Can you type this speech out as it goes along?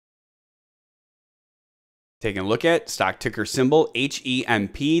Taking a look at stock ticker symbol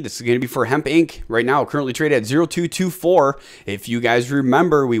HEMP. This is going to be for Hemp Inc. Right now, currently traded at 0224. If you guys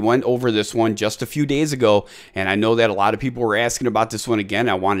remember, we went over this one just a few days ago, and I know that a lot of people were asking about this one again.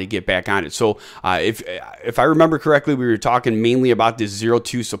 I wanted to get back on it. So if I remember correctly, we were talking mainly about this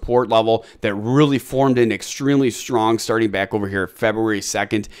 02 support level that really formed in extremely strong starting back over here February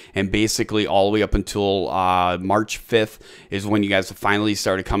 2nd, and basically all the way up until March 5th is when you guys finally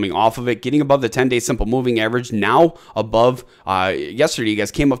started coming off of it, getting above the 10-day simple moving average. Now above, yesterday you guys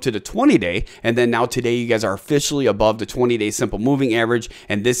came up to the 20-day, and then now today you guys are officially above the 20-day simple moving average,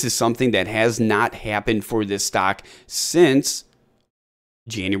 and this is something that has not happened for this stock since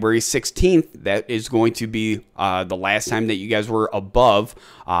January 16th. That is going to be the last time that you guys were above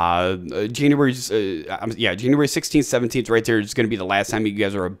January 16th, 17th, right there is going to be the last time you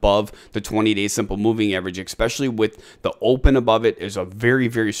guys are above the 20-day simple moving average, especially with the open above it is a very,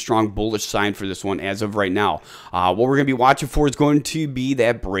 very strong bullish sign for this one as of right now. What we're going to be watching for is going to be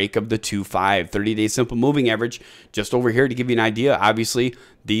that break of the 2.5 30-day simple moving average just over here to give you an idea. Obviously,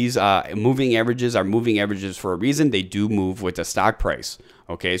 these moving averages are moving averages for a reason. They do move with the stock price.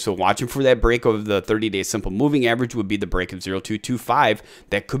 Okay, so watching for that break of the 30-day simple moving average would be the break of 0225.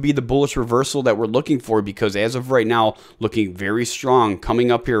 That could be the bullish reversal that we're looking for, because as of right now, looking very strong,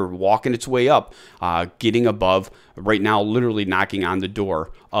 coming up here, walking its way up, getting above right now, literally knocking on the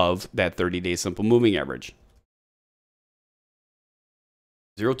door of that 30-day simple moving average.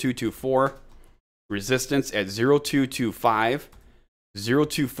 0224, resistance at 0225.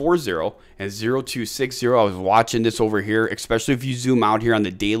 0240 and 0260. I was watching this over here, especially if you zoom out here on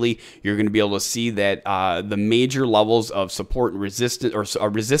the daily, you're going to be able to see that the major levels of support and resistance, or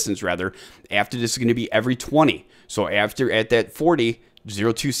resistance rather, after this is going to be every 20. So after at that 40,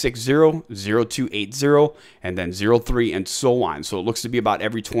 0260, 0280, and then 03, and so on. So it looks to be about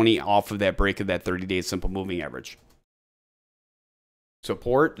every 20 off of that break of that 30-day simple moving average.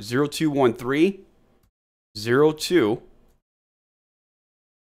 Support 0213, 02.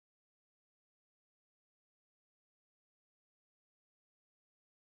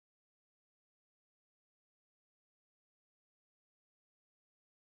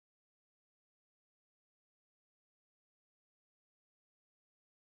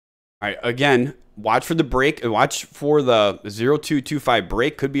 All right, again, watch for the break. Watch for the 0225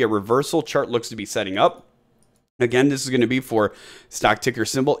 break. Could be a reversal. Chart looks to be setting up. Again, this is going to be for stock ticker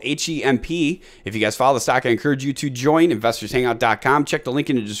symbol HEMP. If you guys follow the stock, I encourage you to join investorshangout.com. Check the link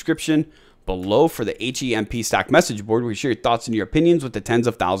in the description below for the HEMP stock message board, where we share your thoughts and your opinions with the tens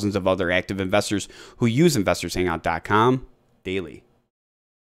of thousands of other active investors who use investorshangout.com daily.